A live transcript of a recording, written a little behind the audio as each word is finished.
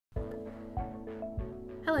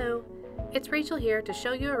Hello, it's Rachel here to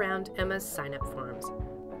show you around Emma's sign-up forms.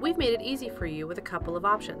 We've made it easy for you with a couple of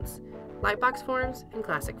options, Lightbox forms and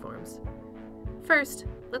Classic forms. First,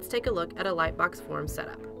 let's take a look at a Lightbox form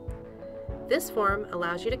setup. This form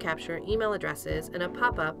allows you to capture email addresses in a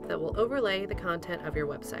pop-up that will overlay the content of your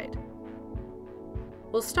website.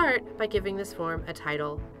 We'll start by giving this form a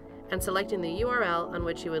title and selecting the URL on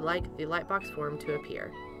which you would like the Lightbox form to appear.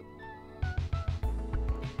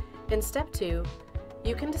 In step 2,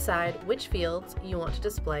 you can decide which fields you want to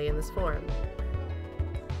display in this form.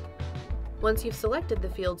 Once you've selected the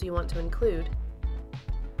fields you want to include,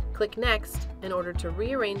 click Next in order to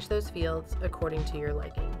rearrange those fields according to your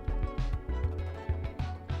liking.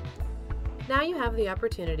 Now you have the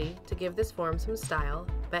opportunity to give this form some style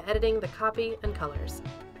by editing the copy and colors.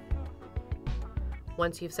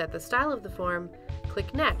 Once you've set the style of the form,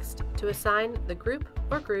 click Next to assign the group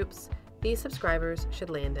or groups these subscribers should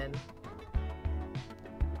land in.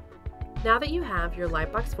 Now that you have your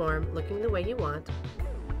Lightbox form looking the way you want,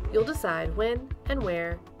 you'll decide when and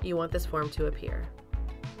where you want this form to appear.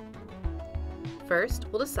 First,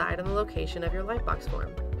 we'll decide on the location of your Lightbox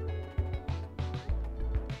form.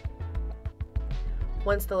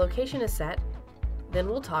 Once the location is set, then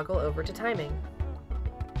we'll toggle over to timing.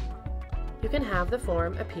 You can have the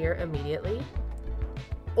form appear immediately,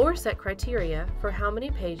 or set criteria for how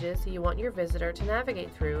many pages you want your visitor to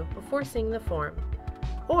navigate through before seeing the form,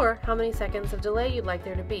 or how many seconds of delay you'd like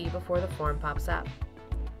there to be before the form pops up.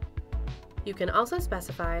 You can also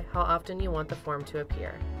specify how often you want the form to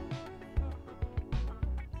appear.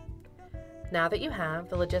 Now that you have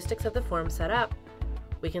the logistics of the form set up,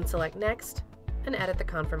 we can select Next and edit the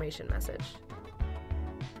confirmation message.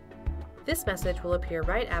 This message will appear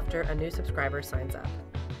right after a new subscriber signs up.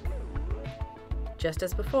 Just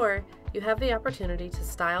as before, you have the opportunity to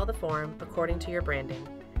style the form according to your branding,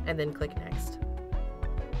 and then click Next.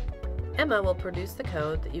 Emma will produce the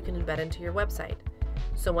code that you can embed into your website,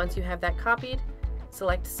 so once you have that copied,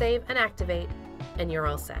 select Save and Activate, and you're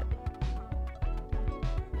all set.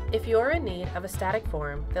 If you're in need of a static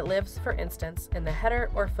form that lives, for instance, in the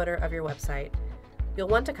header or footer of your website, you'll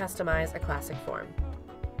want to customize a Classic form.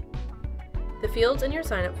 The fields in your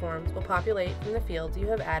sign-up forms will populate from the fields you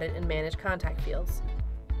have added in Manage Contact fields.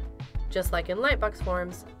 Just like in Lightbox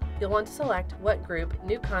forms, you'll want to select what group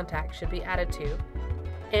new contact should be added to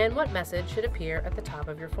and what message should appear at the top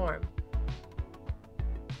of your form.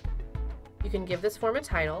 You can give this form a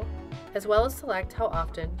title, as well as select how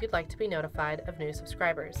often you'd like to be notified of new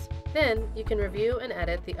subscribers. Then you can review and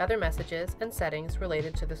edit the other messages and settings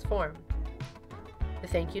related to this form. The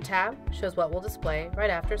Thank You tab shows what will display right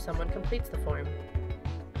after someone completes the form.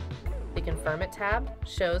 The Confirm It tab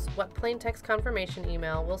shows what plain text confirmation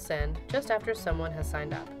email will send just after someone has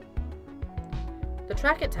signed up. The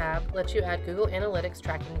Track It tab lets you add Google Analytics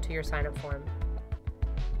tracking to your sign-up form.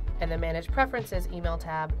 And the Manage Preferences email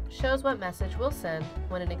tab shows what message we'll send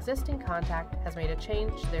when an existing contact has made a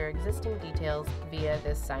change to their existing details via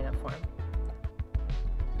this sign-up form.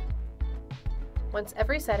 Once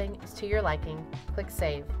every setting is to your liking, click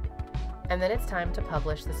Save, and then it's time to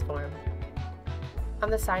publish this form. On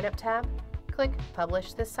the Sign Up tab, click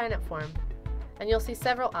Publish this sign-up form, and you'll see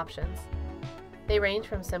several options. They range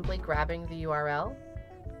from simply grabbing the URL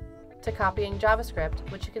to copying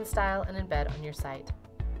JavaScript, which you can style and embed on your site.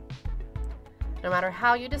 No matter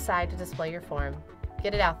how you decide to display your form,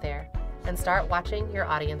 get it out there and start watching your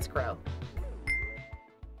audience grow.